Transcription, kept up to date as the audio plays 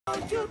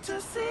want you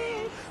to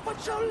see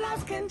what your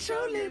life can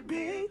truly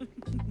be.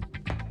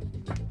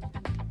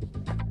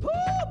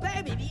 Ooh,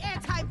 baby, the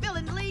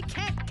anti-villain league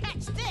can't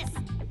catch this.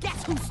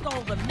 Guess who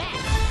stole the match?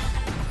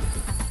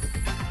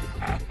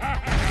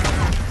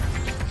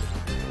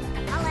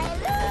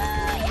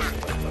 Hallelujah!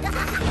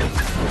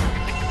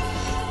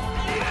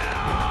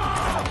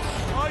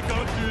 I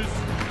got this.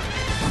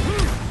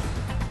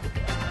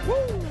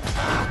 Woo!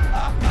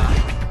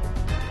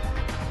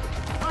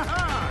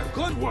 Aha!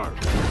 Good work.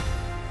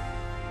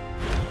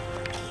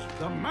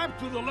 The map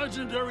to the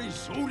legendary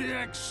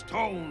Zodiac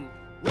Stone.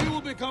 We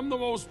will become the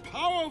most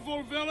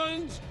powerful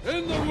villains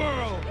in the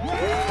world.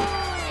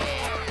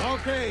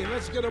 Okay,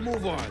 let's get a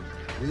move on.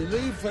 We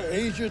leave for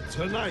Asia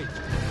tonight.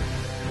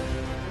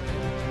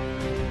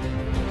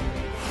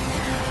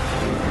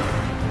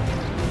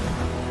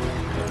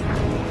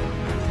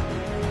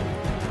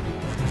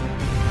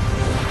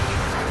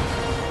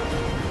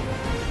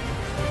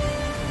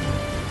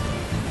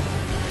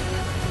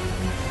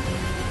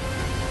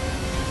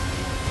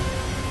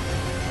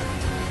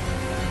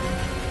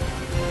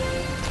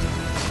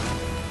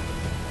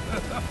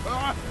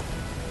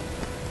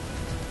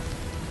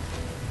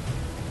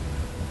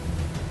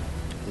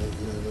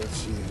 Okay, let's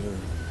see here.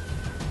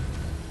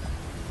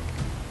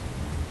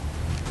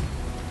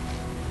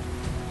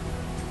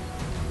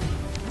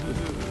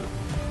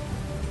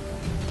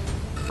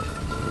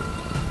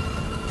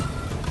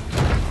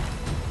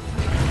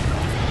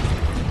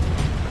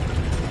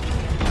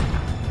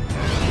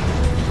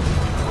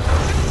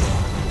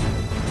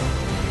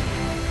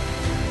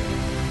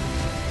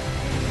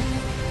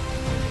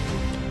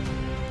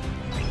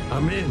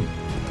 I'm in.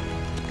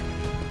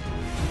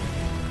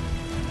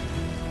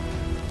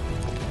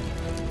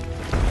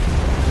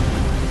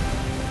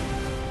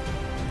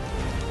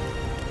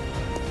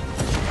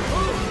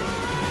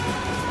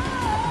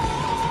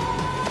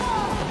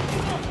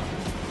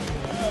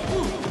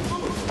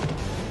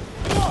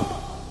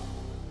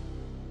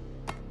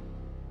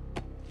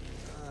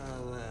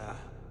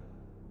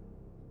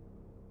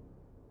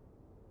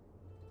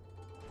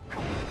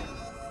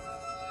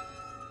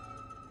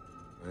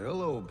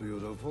 Hello,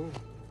 beautiful.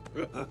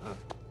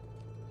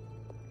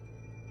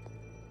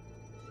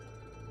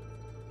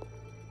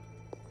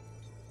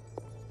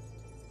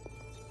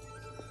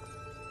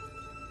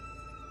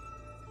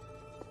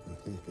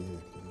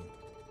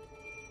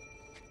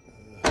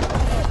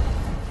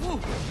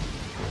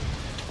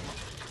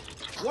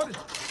 What?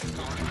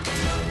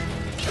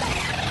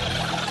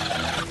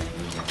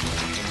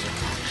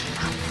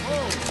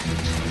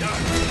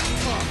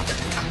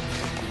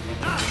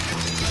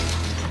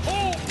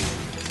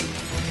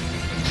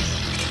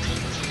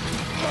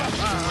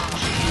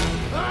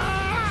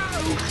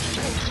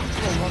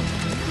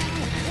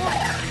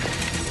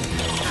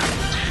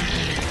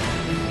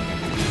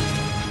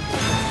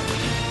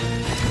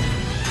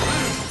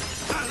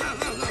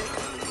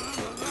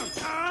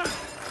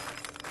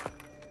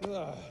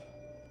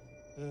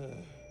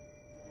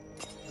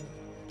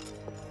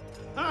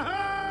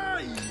 Aha!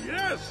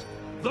 Yes!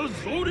 The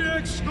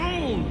Zodiac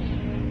Stone!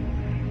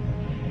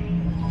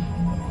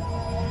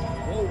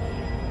 Whoa.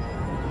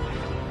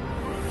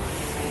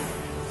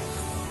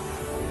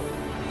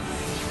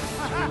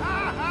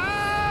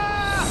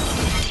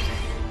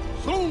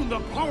 Soon the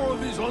power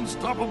of these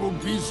unstoppable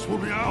beasts will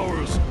be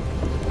ours.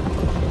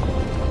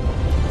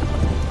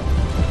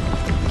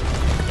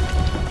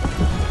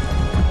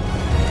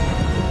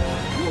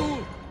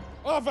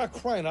 Oh, for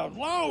crying out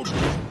loud!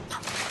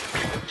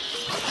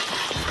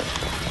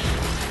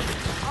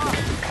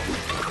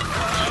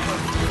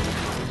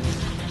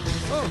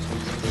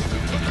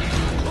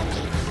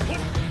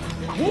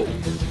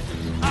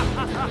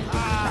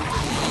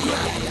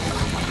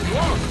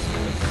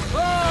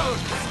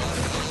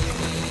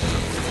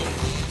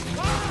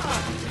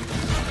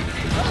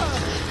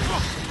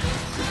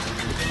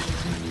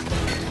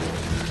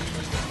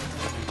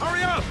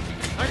 Hurry up!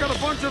 I got a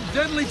bunch of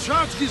deadly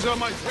tchotchkes on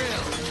my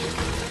tail.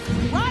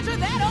 Roger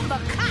that on the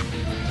cot.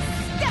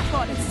 Step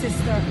on it,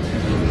 sister.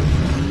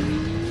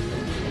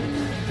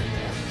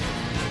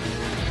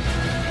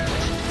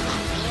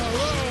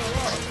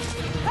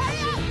 Hurry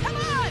up, come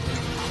on!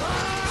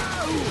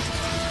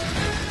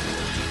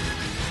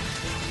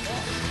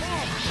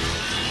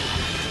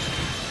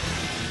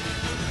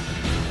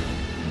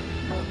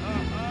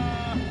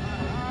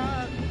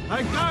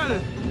 I got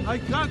it! I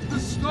got the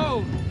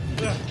stone!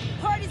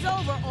 Party's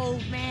over,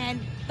 old man.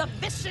 The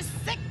Vicious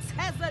Six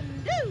has a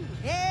new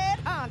head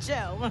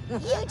honcho.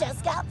 You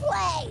just got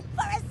played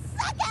for a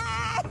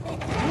sucker!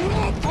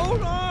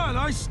 Hold on!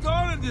 I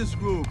started this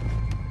group!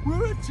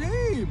 We're a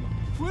team!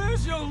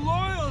 Where's your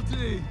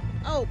loyalty?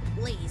 Oh,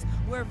 please.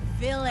 We're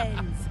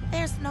villains.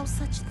 There's no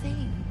such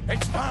thing.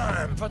 It's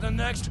time for the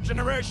next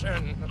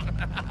generation.